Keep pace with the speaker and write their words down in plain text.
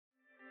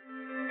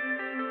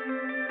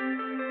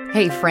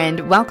Hey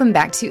friend, welcome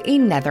back to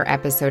another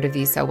episode of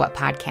the So What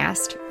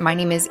podcast. My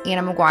name is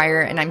Anna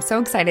McGuire, and I'm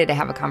so excited to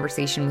have a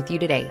conversation with you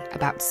today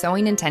about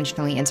sowing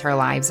intentionally into our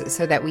lives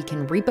so that we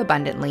can reap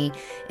abundantly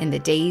in the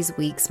days,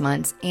 weeks,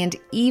 months, and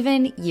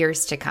even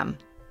years to come.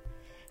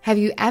 Have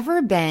you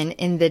ever been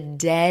in the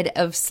dead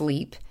of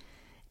sleep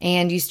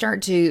and you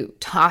start to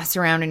toss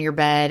around in your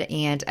bed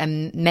and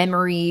a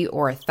memory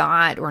or a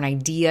thought or an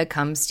idea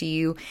comes to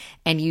you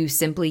and you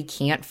simply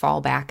can't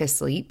fall back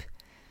asleep?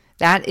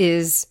 That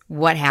is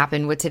what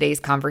happened with today's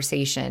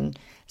conversation.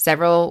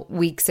 Several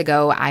weeks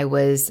ago, I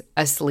was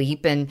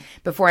asleep, and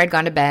before I'd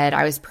gone to bed,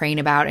 I was praying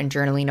about and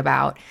journaling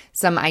about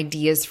some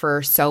ideas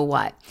for So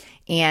What.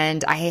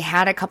 And I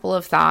had a couple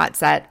of thoughts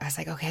that I was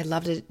like, okay, I'd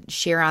love to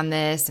share on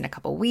this in a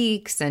couple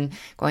weeks, and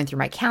going through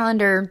my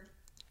calendar,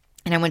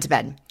 and I went to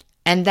bed.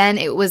 And then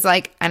it was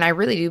like, and I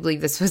really do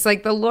believe this was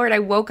like the Lord, I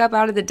woke up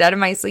out of the dead of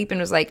my sleep and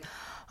was like,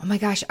 oh my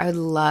gosh, I would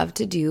love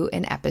to do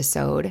an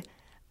episode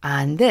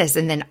on this.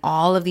 And then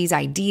all of these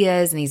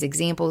ideas and these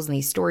examples and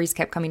these stories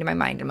kept coming to my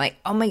mind. I'm like,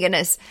 oh my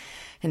goodness.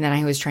 And then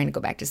I was trying to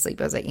go back to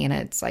sleep. I was like, Anna,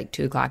 it's like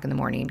 2:00 in the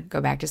morning.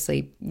 Go back to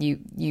sleep.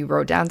 You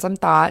wrote down some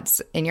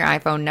thoughts in your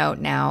iPhone note.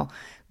 Now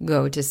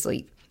go to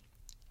sleep.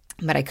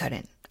 But I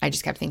couldn't. I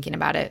just kept thinking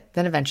about it.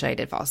 Then eventually I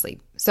did fall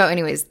asleep. So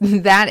anyways,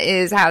 that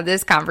is how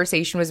this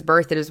conversation was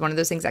birthed. It was one of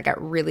those things I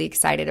got really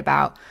excited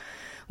about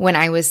when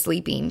I was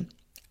sleeping.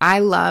 I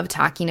love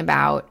talking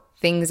about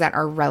things that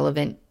are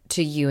relevant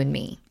to you and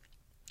me.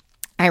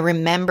 I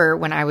remember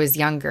when I was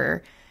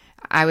younger,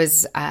 I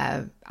think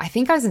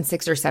I was in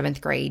 6th or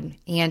 7th grade,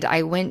 and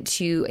I went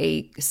to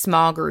a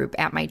small group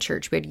at my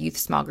church. We had youth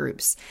small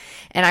groups.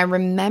 And I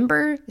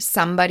remember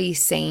somebody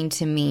saying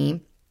to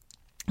me,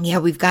 yeah,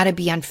 we've got to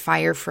be on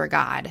fire for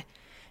God.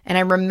 And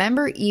I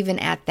remember even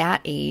at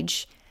that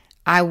age,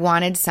 I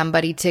wanted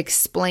somebody to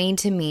explain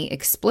to me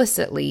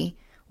explicitly,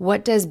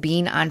 what does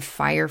being on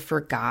fire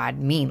for God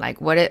mean? Like,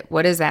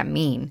 what does that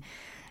mean?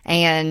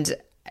 And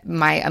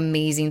my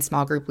amazing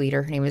small group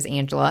leader, her name was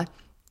Angela,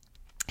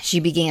 she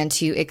began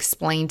to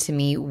explain to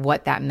me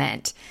what that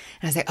meant.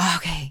 And I was like, oh,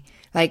 okay,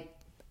 like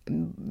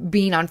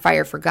being on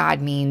fire for God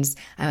means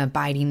I'm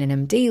abiding in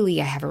him daily.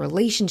 I have a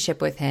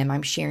relationship with him.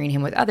 I'm sharing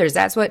him with others.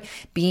 That's what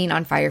being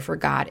on fire for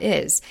God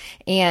is,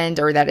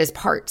 or that is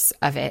parts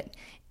of it.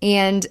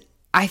 And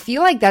I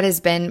feel like that has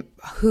been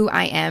who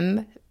I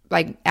am.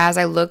 Like as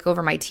I look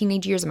over my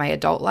teenage years and my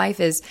adult life,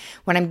 is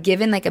when I'm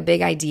given like a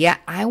big idea,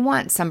 I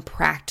want some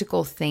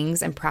practical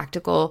things and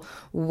practical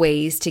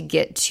ways to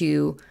get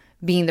to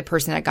being the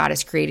person that God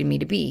has created me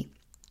to be.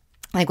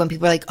 Like when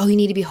people are like, oh, you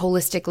need to be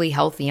holistically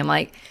healthy. I'm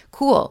like,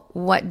 cool.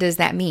 What does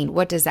that mean?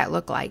 What does that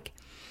look like?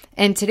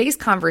 And today's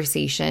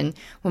conversation,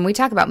 when we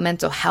talk about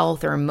mental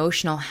health or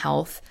emotional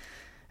health,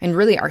 and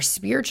really our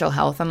spiritual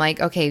health, I'm like,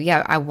 okay,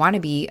 yeah, I want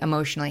to be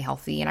emotionally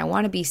healthy and I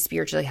want to be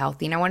spiritually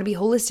healthy and I want to be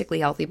holistically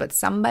healthy, but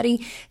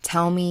somebody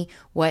tell me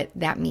what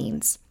that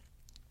means.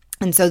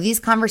 And so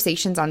these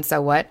conversations on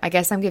So What, I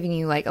guess I'm giving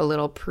you like a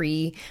little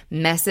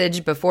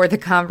pre-message before the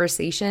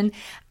conversation.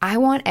 I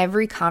want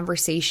every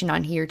conversation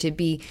on here to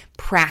be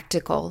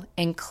practical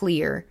and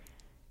clear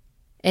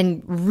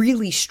and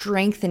really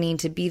strengthening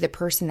to be the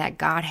person that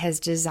God has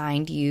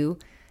designed you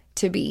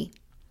to be.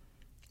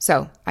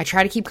 So I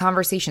try to keep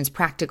conversations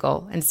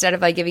practical instead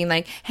of like giving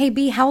like, hey,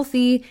 be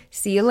healthy,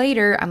 see you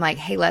later. I'm like,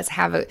 hey, let's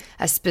have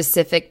a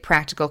specific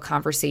practical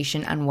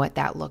conversation on what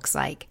that looks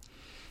like.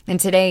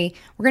 And today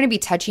we're going to be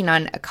touching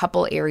on a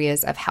couple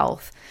areas of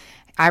health.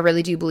 I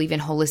really do believe in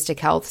holistic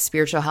health,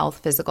 spiritual health,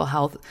 physical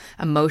health,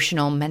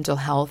 emotional, mental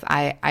health.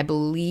 I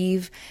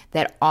believe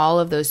that all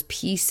of those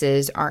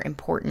pieces are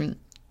important.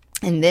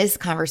 And this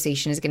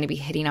conversation is going to be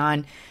hitting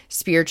on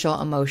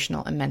spiritual,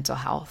 emotional, and mental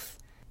health.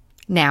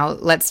 Now,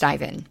 let's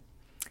dive in.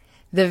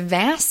 The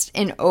vast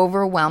and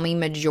overwhelming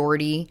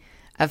majority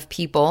of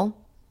people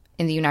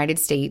in the United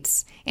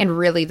States, and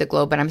really the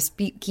globe, but I'm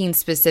speaking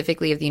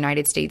specifically of the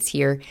United States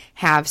here,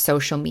 have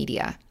social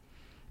media.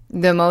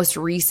 The most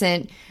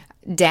recent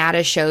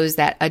data shows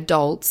that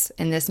adults,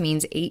 and this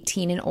means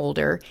 18 and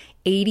older,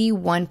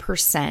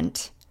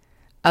 81%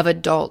 of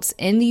adults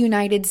in the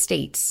United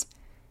States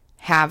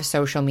have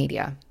social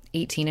media,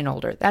 18 and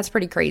older. That's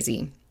pretty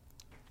crazy.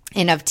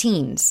 And of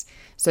teens,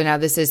 so now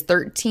this is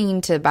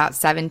 13 to about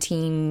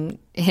 17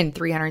 in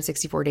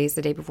 364 days,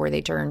 the day before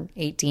they turn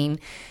 18.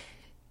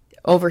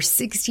 Over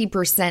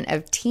 60%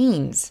 of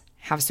teens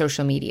have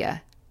social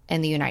media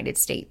in the United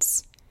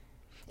States.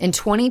 In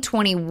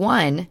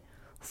 2021,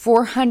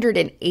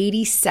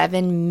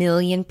 487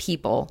 million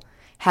people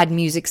had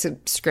music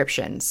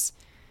subscriptions.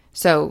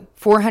 So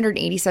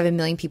 487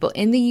 million people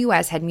in the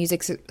US had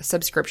music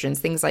subscriptions,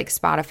 things like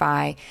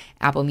Spotify,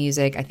 Apple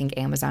Music, I think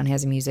Amazon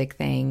has a music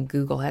thing,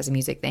 Google has a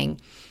music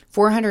thing,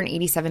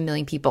 487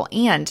 million people.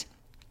 And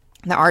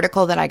the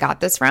article that I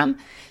got this from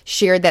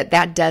shared that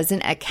that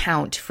doesn't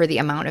account for the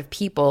amount of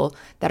people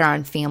that are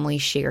on family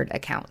shared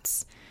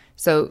accounts.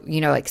 So,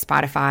 like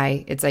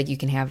Spotify, it's like you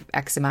can have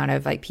X amount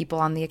of like people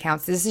on the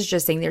accounts. This is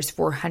just saying there's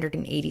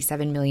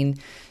 487 million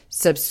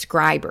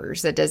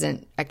subscribers. That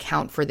doesn't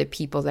account for the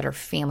people that are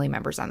family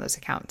members on those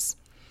accounts.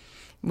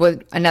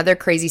 With another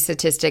crazy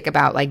statistic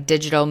about like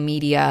digital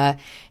media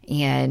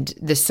and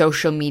the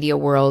social media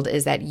world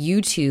is that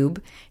YouTube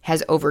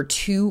has over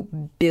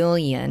 2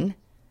 billion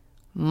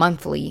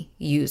monthly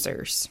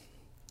users.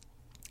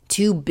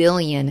 2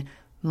 billion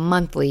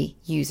monthly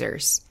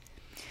users.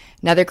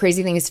 Another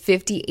crazy thing is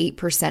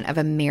 58% of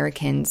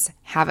Americans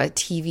have a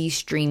TV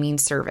streaming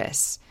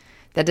service.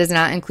 That does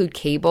not include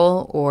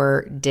cable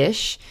or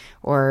dish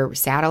or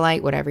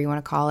satellite, whatever you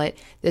want to call it.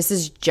 This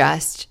is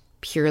just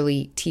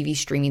purely TV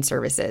streaming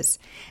services.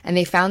 And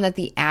they found that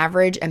the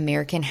average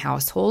American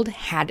household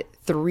had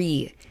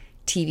 3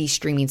 TV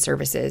streaming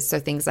services. So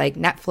things like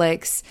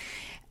Netflix,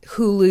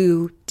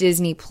 Hulu,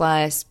 Disney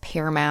Plus,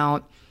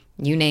 Paramount,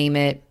 you name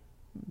it,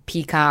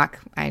 Peacock.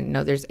 I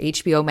know there's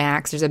HBO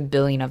Max. There's a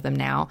billion of them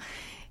now.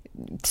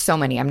 So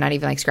many. I'm not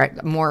even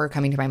like more are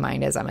coming to my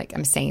mind as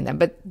I'm saying them.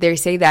 But they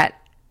say that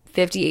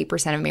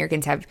 58% of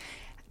Americans have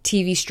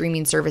TV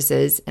streaming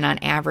services, and on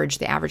average,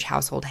 the average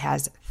household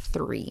has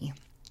 3.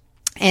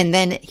 And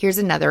then here's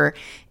another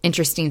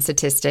interesting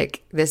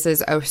statistic. This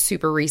is a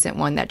super recent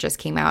one that just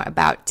came out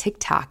about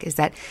TikTok, is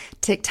that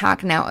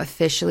TikTok now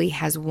officially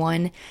has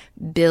 1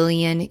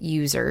 billion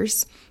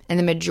users, and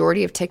the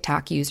majority of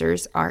TikTok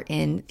users are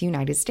in the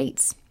United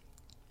States.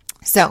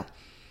 So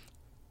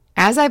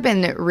as I've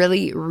been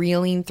really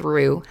reeling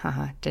through,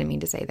 didn't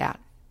mean to say that.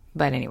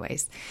 But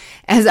anyways,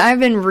 as I've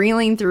been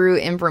reeling through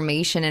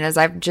information and as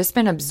I've just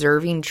been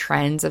observing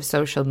trends of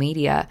social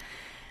media,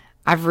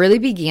 I've really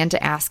began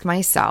to ask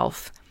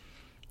myself,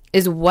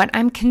 is what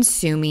I'm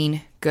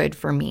consuming good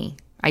for me?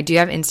 I do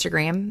have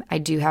Instagram. I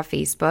do have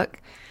Facebook.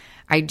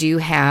 I do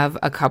have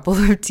a couple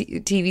of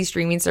TV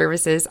streaming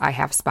services. I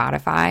have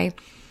Spotify.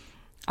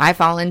 I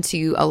fall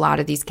into a lot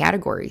of these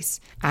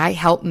categories. I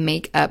help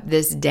make up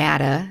this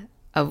data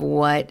of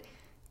what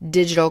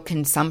digital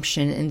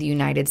consumption in the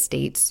United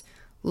States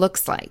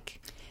looks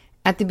like.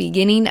 At the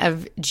beginning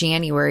of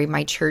January,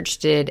 my church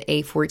did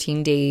a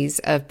 14 days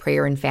of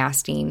prayer and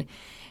fasting.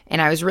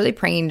 And I was really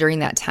praying during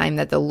that time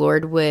that the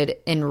Lord would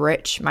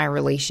enrich my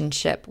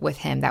relationship with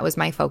Him. That was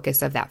my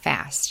focus of that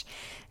fast.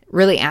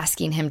 Really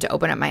asking Him to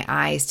open up my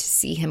eyes to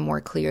see Him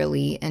more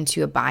clearly and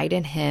to abide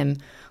in Him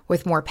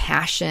with more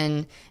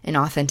passion and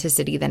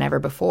authenticity than ever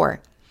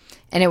before.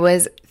 And it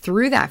was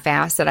through that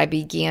fast that I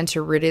began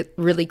to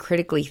really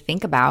critically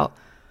think about,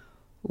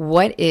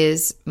 what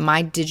is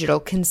my digital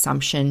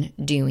consumption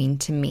doing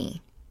to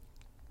me?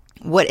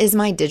 What is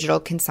my digital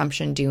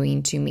consumption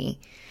doing to me?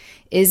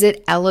 Is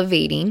it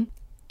elevating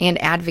and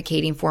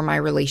advocating for my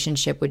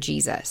relationship with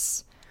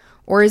Jesus?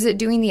 Or is it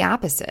doing the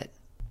opposite?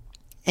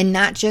 And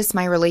not just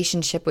my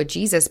relationship with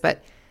Jesus,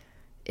 but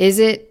is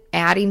it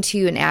adding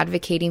to and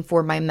advocating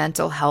for my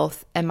mental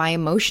health and my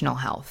emotional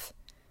health?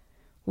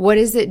 What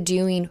is it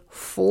doing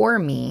for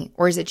me?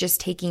 Or is it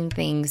just taking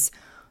things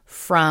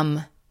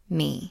from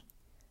me?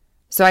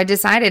 So I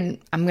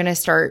decided I'm going to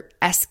start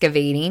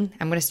excavating.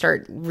 I'm going to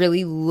start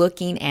really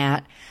looking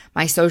at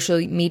my social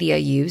media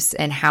use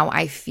and how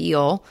I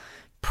feel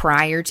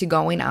prior to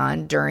going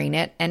on, during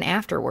it, and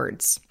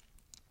afterwards.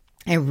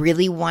 I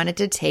really wanted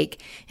to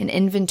take an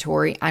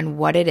inventory on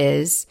what it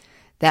is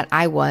that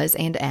I was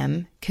and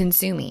am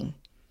consuming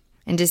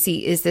and to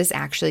see, is this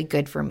actually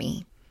good for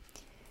me?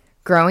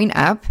 Growing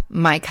up,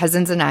 my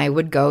cousins and I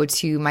would go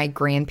to my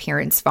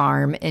grandparents'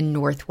 farm in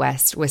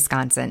Northwest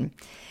Wisconsin.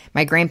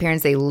 My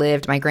grandparents,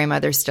 my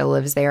grandmother still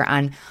lives there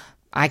on,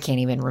 I can't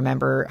even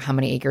remember how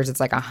many acres.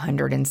 It's like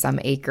 100 and some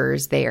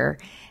acres there.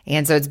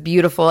 And so it's a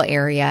beautiful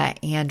area.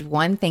 And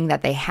one thing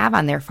that they have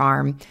on their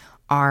farm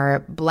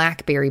are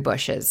blackberry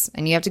bushes.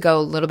 And you have to go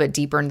a little bit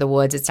deeper into the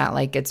woods. It's not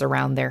like it's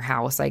around their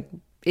house.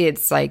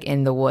 It's like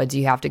in the woods.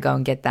 You have to go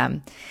and get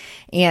them.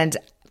 And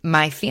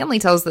my family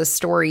tells this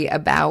story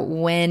about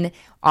when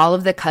all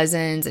of the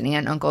cousins and aunt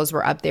and uncles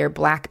were up there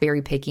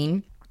blackberry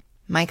picking.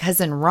 My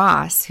cousin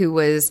Ross, who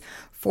was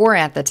 4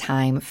 at the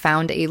time,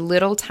 found a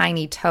little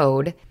tiny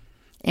toad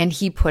and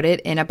he put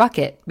it in a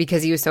bucket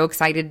because he was so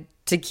excited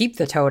to keep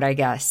the toad, I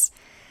guess.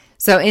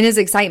 So in his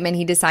excitement,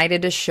 he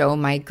decided to show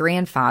my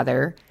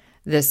grandfather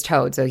this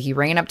toad. So he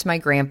ran up to my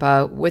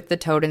grandpa with the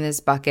toad in this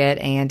bucket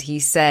and he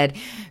said,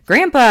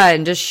 "Grandpa,"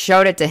 and just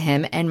showed it to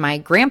him. And my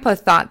grandpa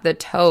thought the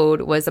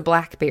toad was a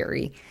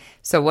blackberry.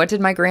 So what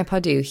did my grandpa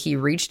do? He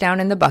reached down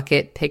in the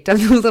bucket, picked up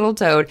the little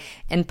toad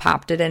and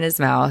popped it in his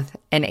mouth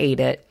and ate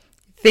it,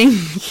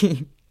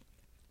 thinking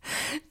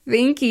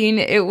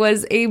it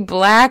was a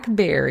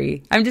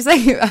blackberry. I'm just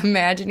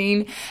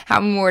imagining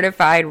how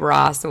mortified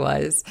Ross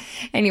was.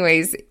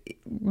 Anyways,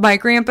 my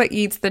grandpa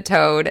eats the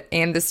toad,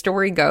 and the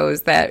story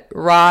goes that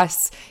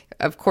Ross,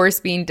 of course,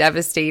 being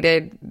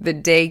devastated, the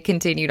day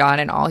continued on,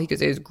 and all he could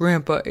say is,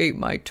 "Grandpa ate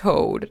my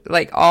toad,"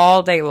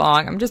 all day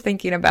long. I'm just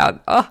thinking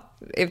about,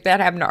 if that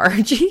happened to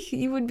Archie,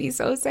 he would be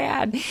so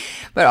sad.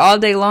 But all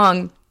day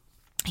long,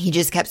 he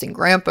just kept saying,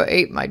 "Grandpa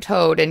ate my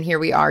toad." And here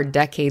we are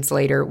decades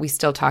later. We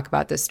still talk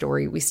about this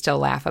story. We still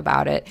laugh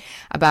about it,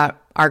 about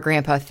our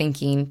grandpa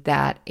thinking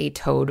that a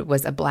toad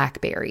was a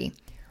blackberry.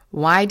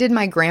 Why did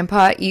my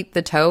grandpa eat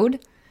the toad?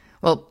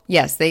 Well,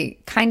 yes, they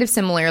kind of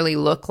similarly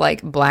look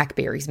like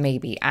blackberries,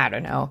 maybe. I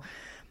don't know.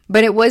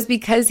 But it was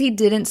because he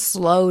didn't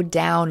slow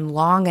down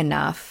long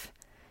enough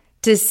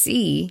to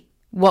see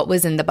what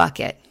was in the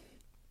bucket.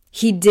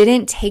 He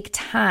didn't take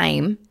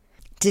time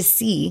to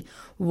see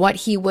what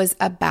he was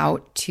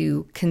about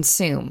to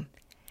consume.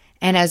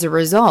 And as a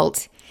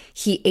result,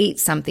 he ate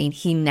something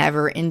he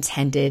never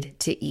intended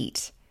to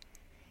eat.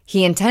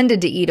 He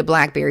intended to eat a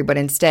blackberry, but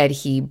instead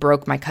he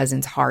broke my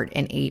cousin's heart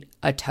and ate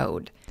a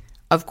toad.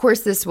 Of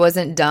course, this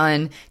wasn't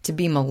done to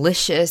be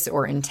malicious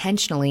or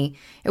intentionally.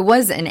 It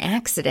was an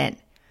accident.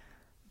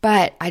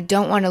 But I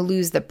don't want to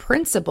lose the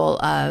principle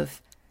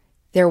of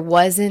there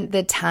wasn't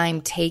the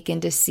time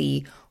taken to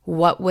see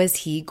what was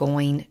he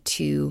going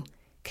to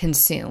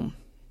consume.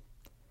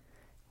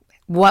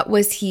 What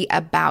was he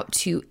about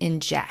to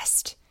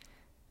ingest?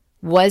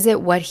 Was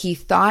it what he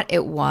thought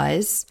it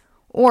was,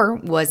 or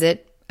was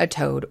it a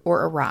toad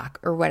or a rock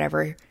or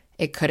whatever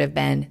it could have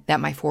been that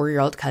my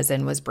 4-year-old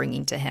cousin was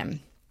bringing to him?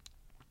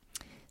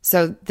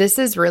 So this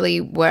is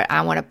really what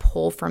I want to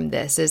pull from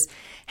this is,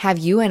 have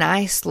you and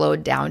I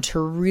slowed down to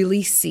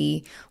really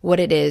see what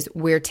it is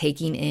we're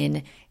taking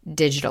in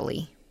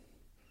digitally?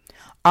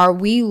 Are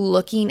we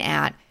looking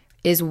at,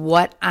 is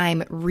what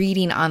I'm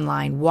reading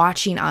online,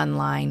 watching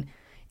online,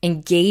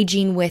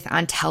 engaging with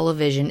on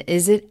television,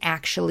 is it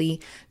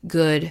actually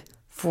good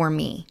for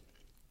me?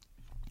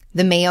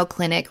 The Mayo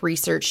Clinic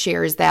research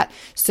shares that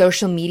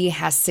social media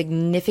has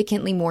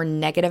significantly more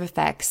negative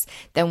effects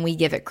than we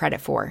give it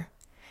credit for,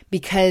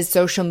 because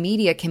social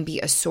media can be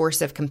a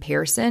source of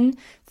comparison,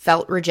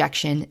 felt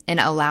rejection, and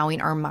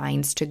allowing our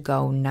minds to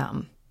go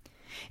numb.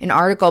 An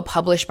article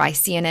published by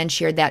CNN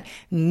shared that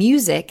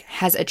music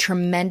has a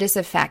tremendous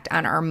effect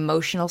on our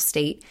emotional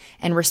state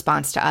and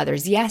response to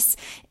others. Yes,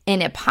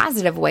 in a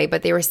positive way,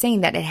 but they were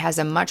saying that it has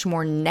a much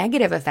more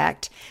negative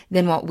effect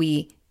than what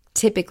we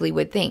typically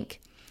would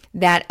think.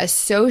 That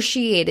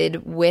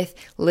associated with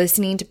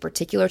listening to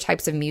particular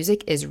types of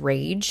music is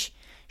rage,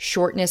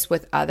 shortness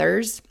with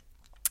others,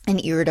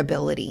 and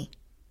irritability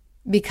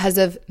because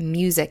of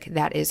music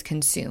that is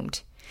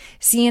consumed.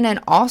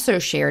 CNN also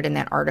shared in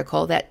that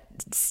article that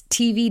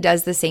TV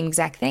does the same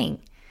exact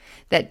thing,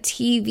 that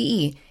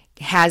TV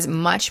has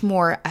much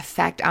more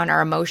effect on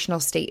our emotional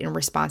state in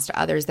response to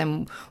others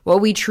than what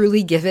we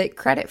truly give it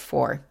credit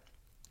for.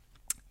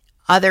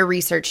 Other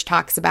research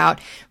talks about,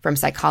 from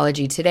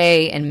Psychology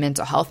Today and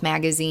Mental Health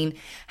Magazine,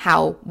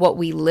 how what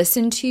we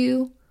listen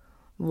to,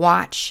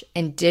 watch,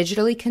 and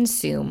digitally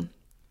consume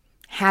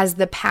has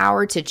the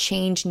power to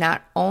change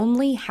not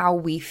only how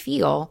we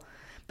feel,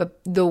 but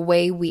the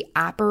way we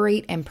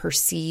operate and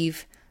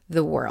perceive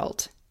the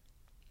world.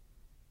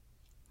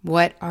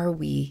 What are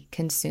we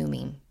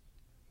consuming?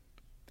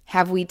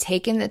 Have we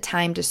taken the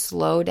time to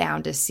slow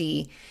down to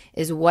see,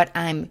 is what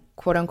I'm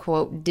quote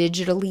unquote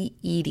digitally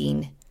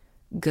eating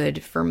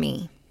good for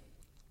me?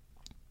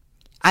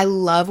 I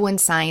love when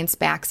science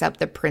backs up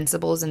the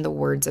principles and the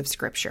words of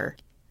Scripture.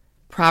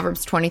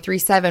 Proverbs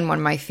 23:7, one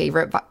of my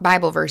favorite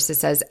Bible verses,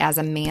 says, as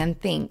a man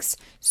thinks,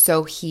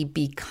 so he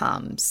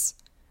becomes.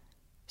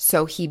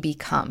 So he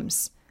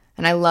becomes.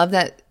 And I love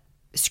that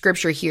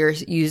Scripture here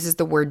uses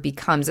the word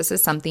becomes. This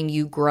is something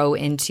you grow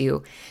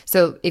into.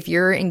 So if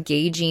you're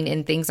engaging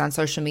in things on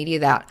social media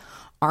that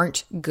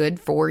aren't good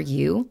for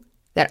you,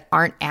 that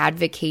aren't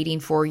advocating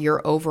for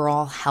your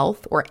overall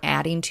health or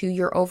adding to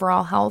your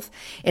overall health,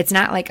 it's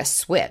not like a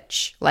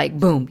switch, like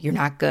boom, you're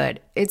not good.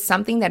 It's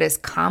something that is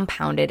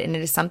compounded, and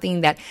it is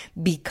something that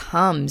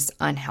becomes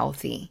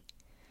unhealthy.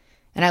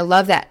 And I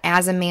love that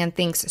as a man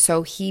thinks,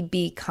 so he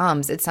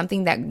becomes. It's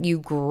something that you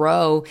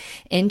grow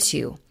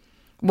into.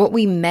 What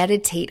we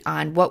meditate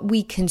on, what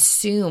we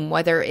consume,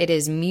 whether it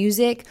is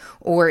music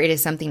or it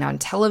is something on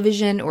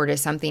television or it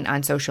is something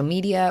on social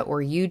media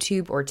or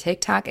YouTube or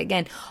TikTok.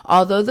 Again,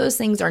 although those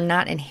things are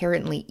not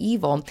inherently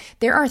evil,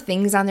 there are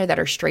things on there that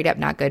are straight up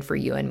not good for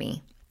you and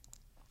me.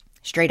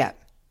 Straight up.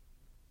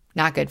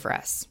 Not good for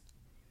us.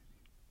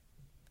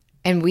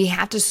 And we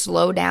have to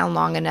slow down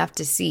long enough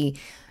to see,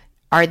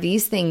 are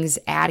these things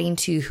adding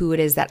to who it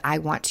is that I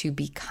want to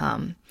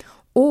become?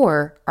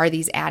 Or are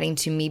these adding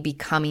to me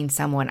becoming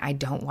someone I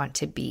don't want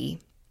to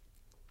be?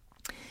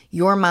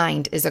 Your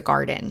mind is a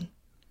garden.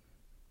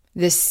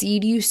 The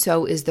seed you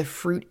sow is the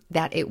fruit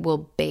that it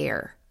will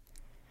bear.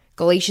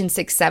 Galatians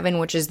 6:7,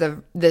 which is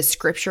the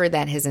scripture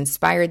that has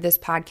inspired this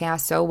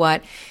podcast. So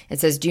what? It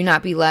says, do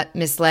not be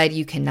misled.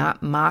 You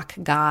cannot mock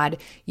God.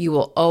 You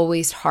will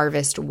always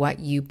harvest what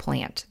you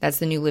plant. That's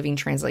the New Living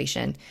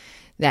Translation.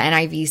 The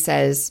NIV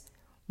says,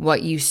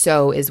 what you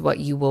sow is what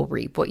you will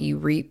reap. What you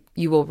reap,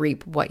 you will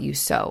reap what you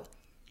sow.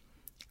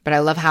 But I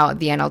love how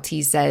the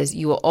NLT says,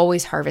 you will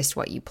always harvest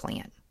what you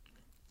plant.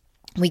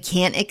 We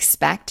can't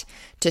expect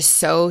to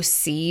sow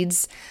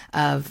seeds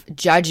of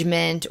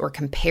judgment or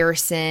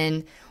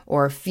comparison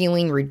or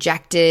feeling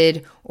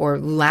rejected or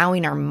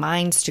allowing our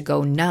minds to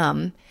go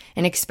numb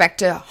and expect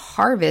to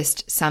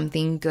harvest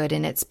something good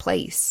in its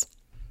place.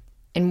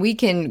 And we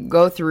can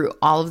go through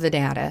all of the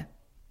data.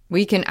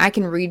 I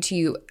can read to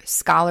you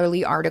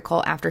scholarly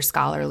article after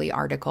scholarly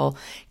article,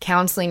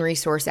 counseling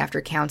resource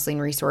after counseling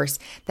resource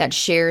that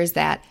shares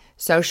that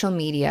social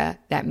media,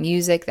 that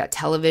music, that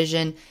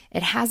television,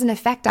 it has an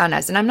effect on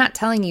us. And I'm not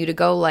telling you to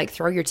go like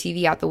throw your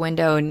TV out the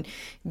window and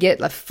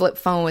get a flip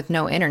phone with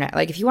no internet.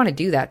 Like if you want to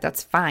do that,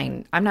 that's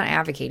fine. I'm not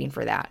advocating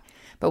for that.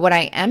 But what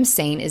I am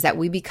saying is that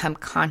we become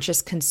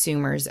conscious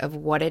consumers of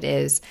what it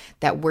is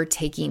that we're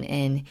taking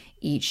in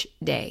each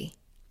day.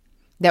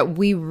 That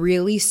we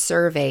really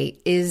survey,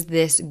 is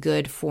this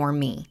good for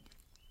me?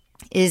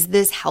 Is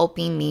this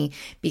helping me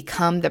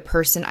become the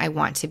person I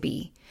want to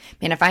be?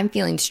 Man, if I'm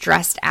feeling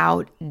stressed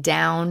out,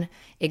 down,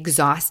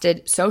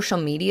 exhausted, social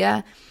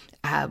media,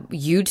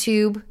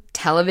 YouTube,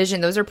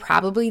 television, those are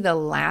probably the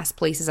last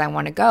places I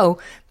want to go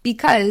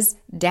because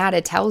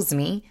data tells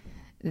me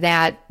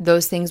that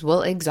those things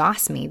will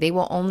exhaust me. They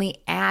will only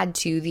add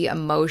to the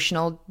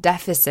emotional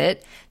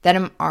deficit that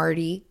I'm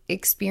already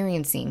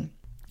experiencing.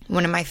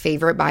 One of my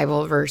favorite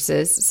Bible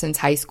verses since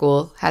high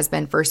school has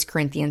been 1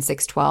 Corinthians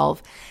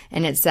 6:12,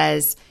 and it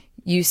says,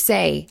 "You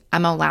say,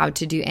 I'm allowed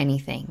to do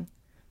anything."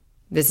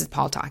 This is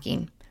Paul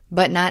talking.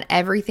 "But not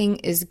everything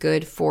is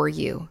good for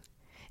you.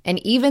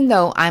 And even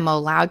though I'm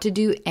allowed to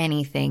do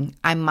anything,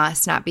 I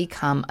must not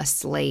become a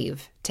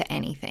slave to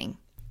anything."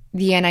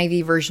 The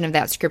NIV version of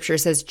that scripture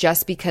says,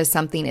 just because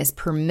something is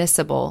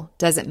permissible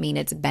doesn't mean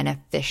it's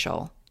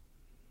beneficial.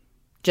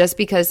 Just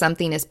because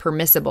something is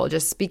permissible,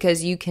 just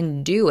because you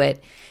can do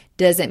it,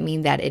 doesn't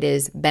mean that it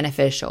is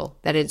beneficial,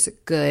 that it's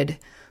good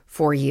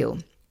for you.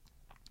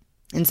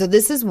 And so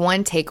this is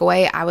one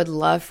takeaway I would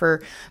love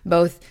for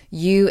both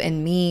you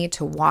and me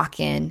to walk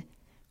in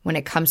when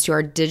it comes to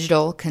our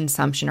digital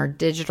consumption, our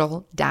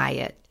digital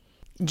diet.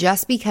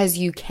 Just because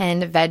you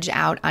can veg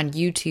out on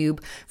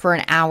YouTube for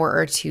an hour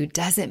or two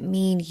doesn't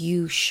mean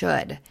you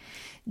should.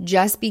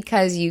 Just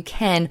because you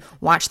can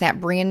watch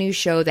that brand new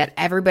show that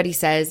everybody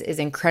says is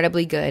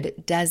incredibly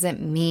good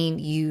doesn't mean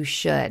you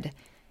should.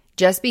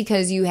 Just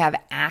because you have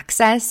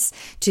access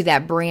to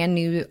that brand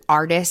new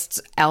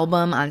artist's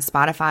album on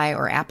Spotify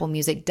or Apple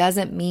Music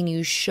doesn't mean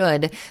you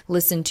should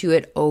listen to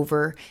it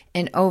over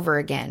and over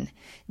again.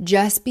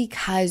 Just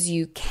because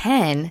you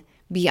can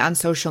be on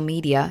social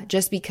media,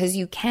 just because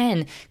you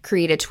can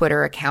create a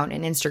Twitter account,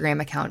 an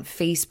Instagram account,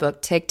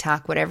 Facebook,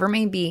 TikTok, whatever it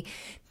may be,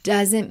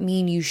 doesn't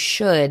mean you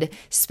should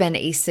spend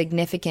a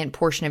significant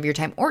portion of your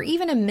time or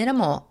even a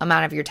minimal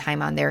amount of your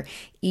time on there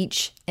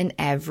each and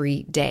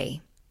every day.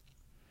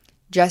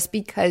 Just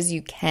because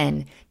you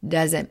can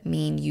doesn't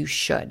mean you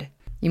should.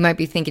 You might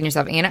be thinking to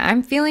yourself, Anna,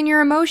 I'm feeling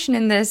your emotion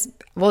in this.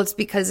 Well, it's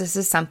because this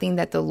is something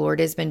that the Lord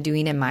has been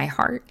doing in my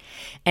heart.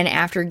 And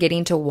after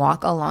getting to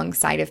walk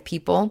alongside of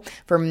people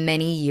for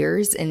many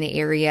years in the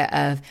area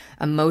of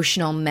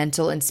emotional,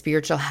 mental, and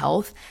spiritual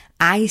health,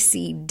 I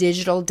see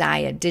digital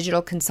diet,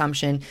 digital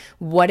consumption,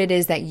 what it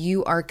is that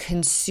you are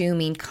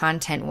consuming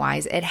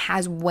content-wise. It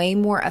has way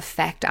more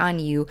effect on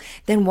you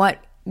than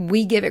what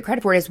we give it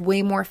credit for. It has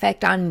way more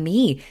effect on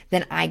me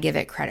than I give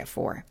it credit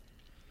for.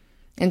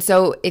 And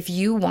so if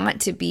you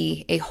want to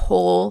be a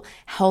whole,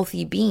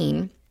 healthy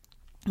being,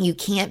 you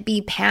can't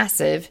be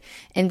passive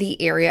in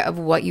the area of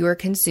what you are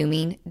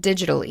consuming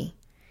digitally.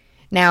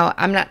 Now,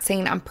 I'm not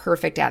saying I'm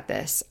perfect at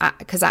this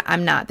because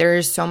I'm not. There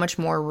is so much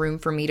more room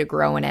for me to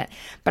grow in it.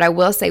 But I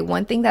will say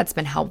one thing that's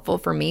been helpful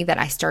for me that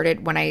I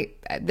started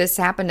this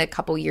happened a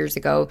couple years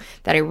ago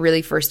that I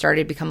really first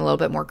started to become a little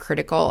bit more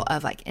critical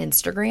of like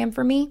Instagram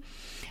for me.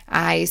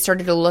 I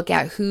started to look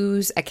at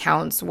whose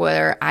accounts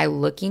were I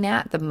looking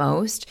at the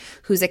most,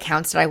 whose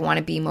accounts did I want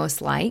to be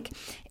most like.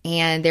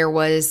 And there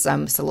was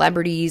some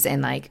celebrities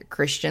and like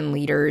Christian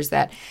leaders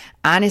that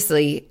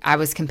honestly I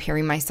was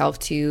comparing myself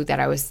to, that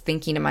I was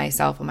thinking to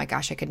myself, oh my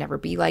gosh, I could never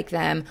be like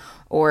them.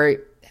 Or,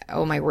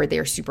 oh my word,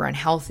 they're super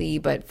unhealthy,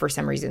 but for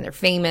some reason they're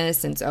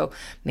famous. And so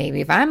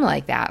maybe if I'm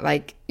like that,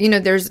 like,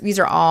 these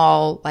are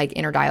all like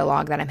inner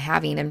dialogue that I'm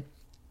having. And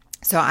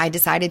so I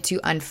decided to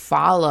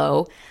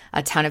unfollow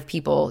a ton of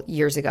people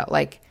years ago,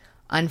 like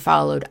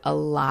unfollowed a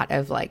lot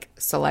of like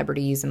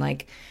celebrities and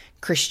like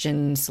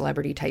Christian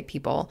celebrity type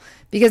people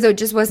because it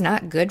just was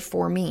not good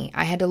for me.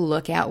 I had to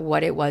look at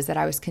what it was that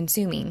I was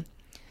consuming.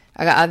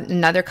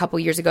 Another couple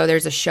years ago,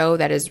 there's a show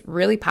that is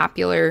really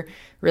popular,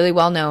 really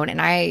well known,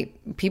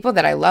 and people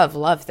that I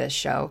love this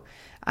show.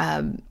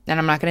 And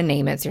I'm not going to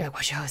name it. So you're like,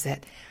 what show is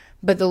it?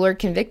 But the Lord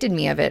convicted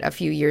me of it a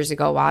few years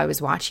ago while I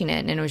was watching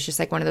it. And it was just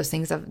like one of those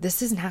things of,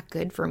 this is not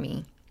good for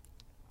me.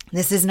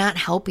 This is not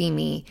helping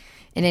me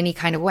in any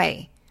kind of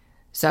way.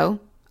 So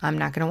I'm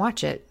not going to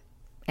watch it.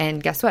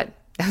 And guess what?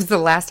 That was the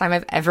last time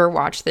I've ever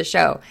watched the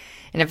show.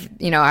 And if,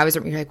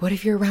 you're like, what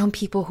if you're around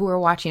people who are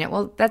watching it?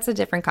 Well, that's a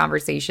different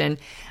conversation.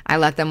 I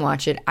let them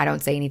watch it. I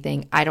don't say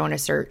anything. I don't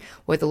assert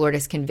what the Lord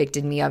has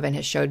convicted me of and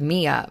has showed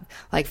me of,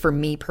 like for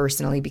me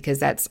personally,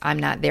 because I'm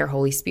not their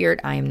Holy Spirit.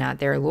 I am not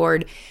their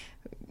Lord.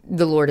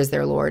 The Lord is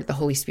their Lord. The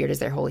Holy Spirit is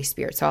their Holy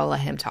Spirit. So I'll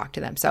let him talk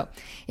to them. So,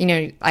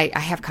 I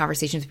have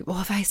conversations with people.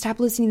 Well, if I stop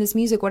listening to this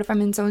music, what if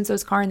I'm in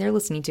so-and-so's car and they're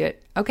listening to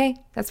it? Okay,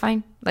 that's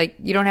fine. Like,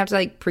 you don't have to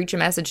like preach a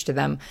message to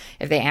them.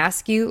 If they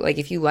ask you, like,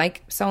 if you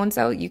like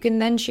so-and-so, you can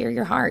then share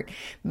your heart.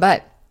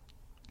 But,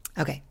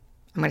 okay,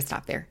 I'm going to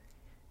stop there.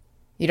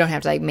 You don't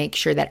have to like make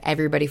sure that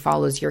everybody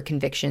follows your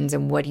convictions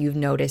and what you've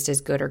noticed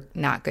is good or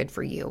not good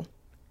for you.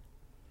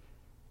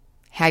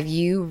 Have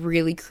you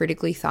really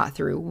critically thought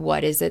through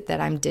what is it that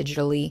I'm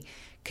digitally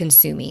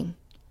consuming?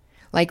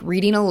 Like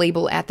reading a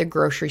label at the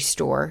grocery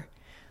store,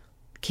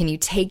 can you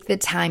take the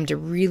time to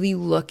really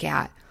look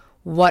at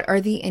what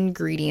are the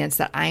ingredients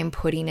that I am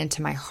putting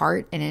into my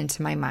heart and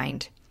into my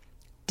mind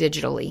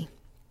digitally?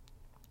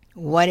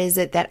 What is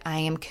it that I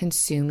am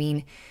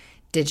consuming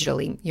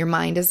digitally? Your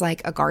mind is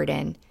like a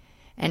garden,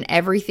 and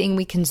everything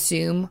we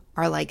consume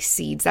are like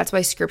seeds. That's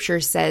why scripture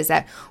says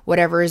that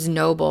whatever is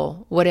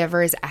noble,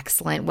 whatever is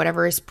excellent,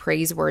 whatever is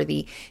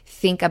praiseworthy,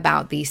 think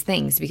about these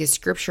things, because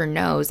scripture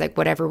knows like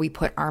whatever we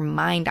put our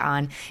mind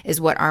on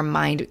is what our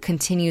mind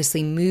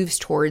continuously moves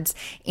towards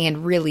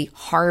and really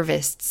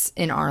harvests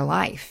in our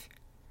life.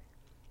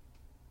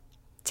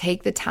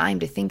 Take the time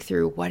to think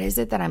through, what is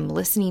it that I'm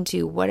listening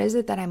to? What is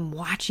it that I'm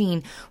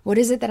watching? What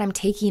is it that I'm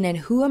taking in?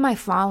 Who am I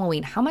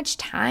following? How much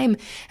time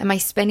am I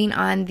spending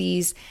on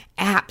these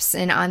apps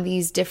and on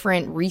these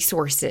different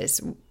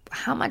resources?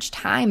 How much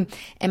time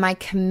am I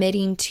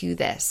committing to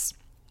this?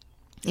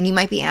 And you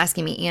might be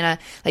asking me, Anna,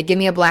 like, give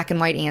me a black and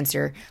white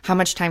answer. How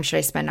much time should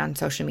I spend on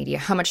social media?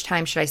 How much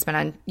time should I spend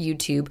on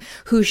YouTube?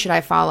 Who should I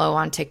follow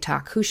on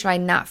TikTok? Who should I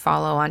not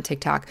follow on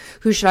TikTok?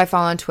 Who should I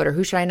follow on Twitter?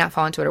 Who should I not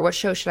follow on Twitter? What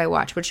show should I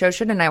watch? What show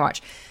shouldn't I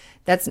watch?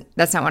 That's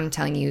not what I'm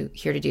telling you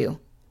here to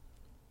do.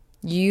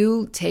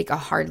 You take a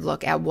hard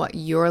look at what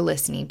you're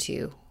listening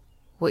to,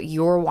 what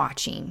you're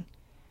watching,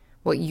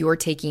 what you're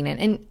taking in.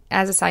 And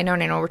as a side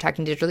note, I know we're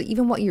talking digitally,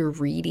 even what you're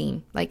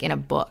reading, like in a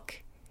book.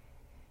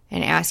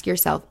 And ask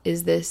yourself,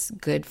 is this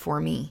good for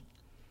me?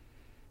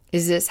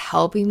 Is this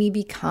helping me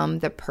become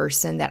the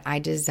person that I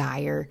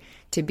desire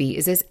to be?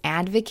 Is this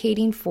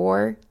advocating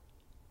for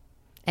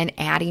and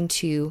adding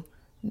to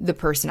the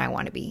person I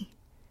want to be?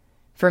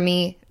 For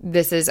me,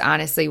 this is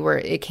honestly where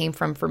it came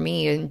from for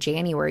me in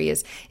January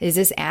is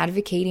this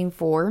advocating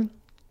for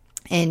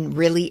and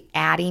really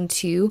adding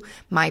to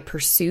my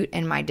pursuit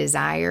and my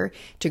desire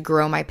to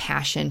grow my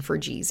passion for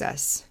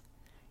Jesus?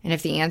 And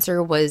if the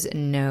answer was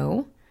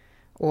no,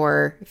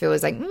 or if it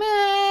was like,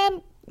 man,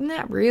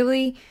 not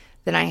really,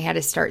 then I had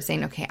to start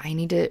saying, okay, I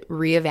need to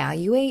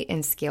reevaluate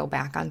and scale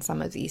back on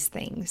some of these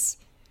things.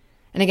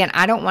 And again,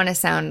 I don't want to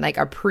sound like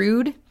a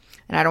prude,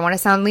 and I don't want to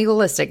sound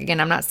legalistic. Again,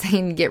 I'm not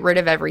saying get rid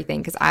of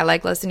everything, because I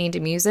like listening to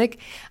music.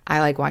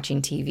 I like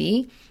watching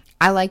TV.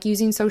 I like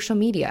using social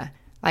media.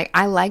 Like,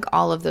 I like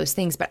all of those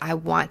things, but I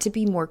want to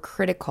be more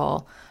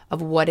critical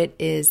of what it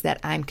is that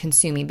I'm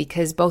consuming,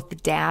 because both the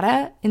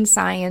data in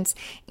science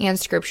and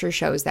scripture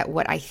shows that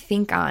what I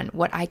think on,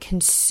 what I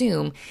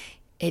consume,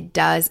 it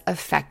does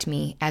affect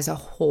me as a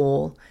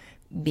whole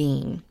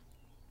being.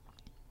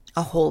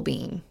 A whole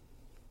being.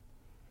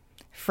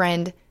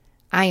 Friend,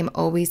 I am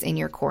always in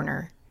your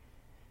corner.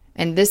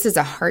 And this is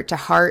a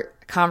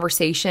heart-to-heart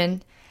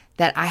conversation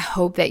that I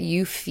hope that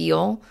you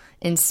feel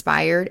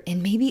inspired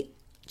and maybe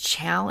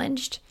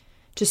challenged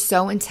to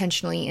sow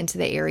intentionally into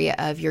the area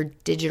of your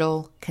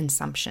digital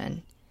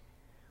consumption.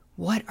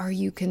 What are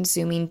you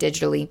consuming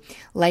digitally?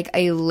 Like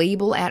a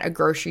label at a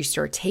grocery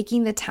store,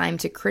 taking the time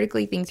to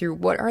critically think through,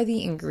 what are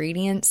the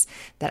ingredients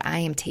that I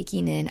am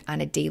taking in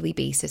on a daily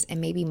basis, and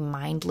maybe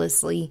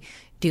mindlessly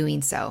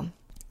doing so.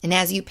 And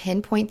as you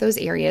pinpoint those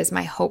areas,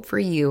 my hope for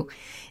you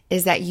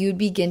is that you'd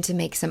begin to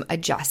make some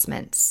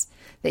adjustments,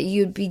 that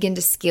you'd begin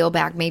to scale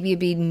back. Maybe it'd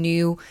be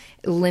new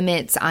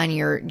limits on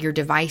your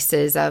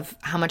devices of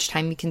how much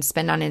time you can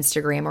spend on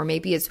Instagram, or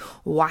maybe it's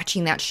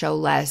watching that show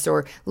less,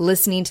 or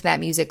listening to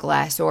that music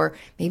less, or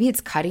maybe it's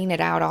cutting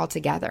it out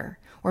altogether.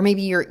 Or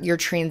maybe you're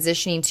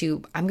transitioning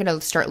to, I'm going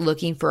to start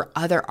looking for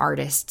other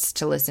artists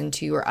to listen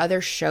to, or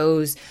other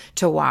shows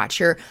to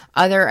watch, or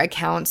other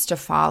accounts to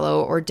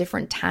follow, or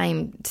different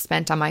time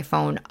spent on my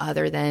phone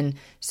other than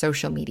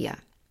social media.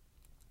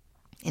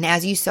 And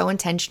as you so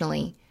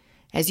intentionally,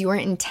 as you are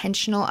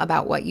intentional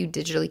about what you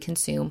digitally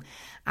consume,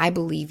 I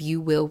believe you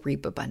will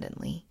reap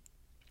abundantly.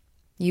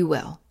 You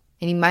will.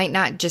 And you might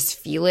not just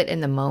feel it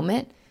in the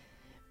moment,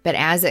 but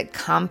as it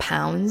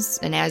compounds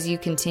and as you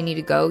continue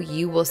to go,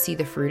 you will see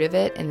the fruit of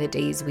it in the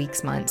days,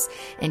 weeks, months,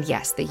 and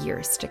yes, the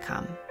years to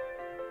come.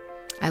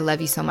 I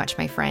love you so much,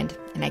 my friend,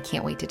 and I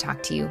can't wait to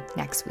talk to you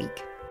next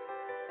week.